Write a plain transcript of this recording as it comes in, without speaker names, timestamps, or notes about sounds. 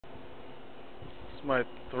It's my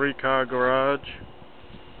 3-car garage.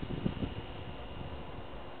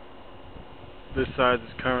 This side is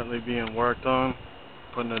currently being worked on.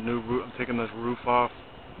 Putting a new roof. I'm taking this roof off.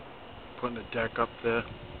 Putting a deck up there.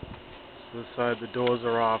 This side the doors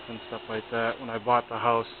are off and stuff like that. When I bought the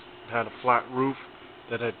house, it had a flat roof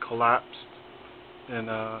that had collapsed, and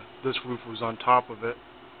this roof was on top of it.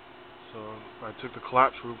 So I took the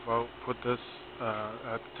collapsed roof out, put this. I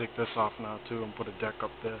have to take this off now too and put a deck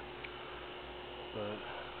up there. But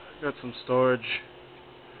I got some storage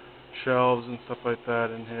shelves and stuff like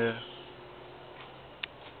that in here.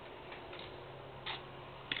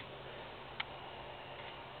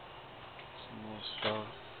 Some more stuff.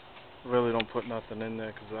 I really don't put nothing in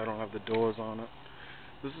there because I don't have the doors on it.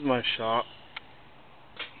 This is my shop.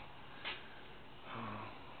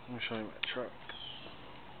 Let me show you my truck.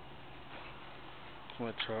 It's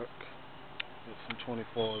my truck. Got some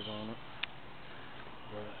 24s on it.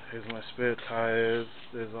 But here's my spare tires.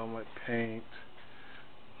 There's all my paint.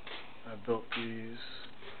 I built these.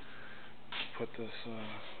 Put this.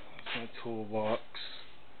 It's my toolbox.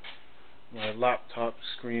 My laptop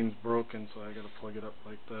screen's broken, so I gotta plug it up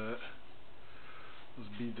like that. This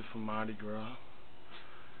beads are from Mardi Gras.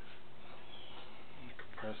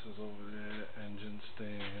 Compressors over there, engine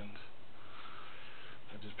stand.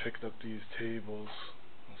 I just picked up these tables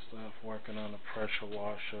and stuff, working on a pressure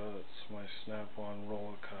washer. That's my snap-on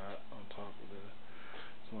roller cart on top of it.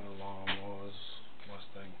 It's my lawnmowers,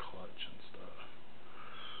 Mustang clutch and stuff.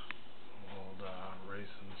 Old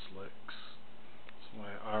racing slicks. It's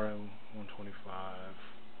my RM125.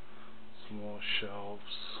 Some more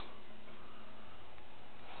shelves.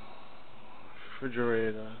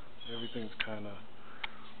 Refrigerator. Everything's kind of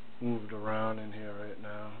moved around in here right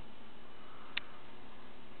now.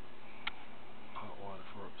 Hot water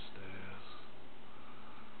for upstairs.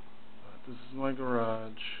 But this is my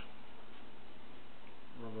garage.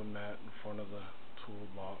 Rubber mat in front of the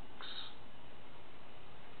toolbox.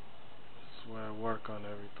 This is where I work on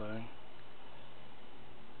everything.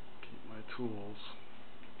 Keep my tools.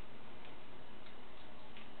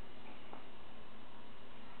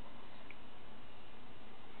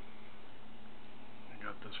 I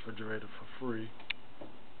got this refrigerator for free.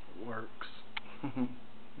 It works.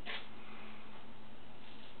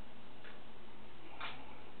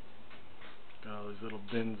 Got all these little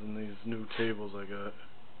bins and these new tables I got.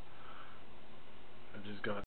 I just got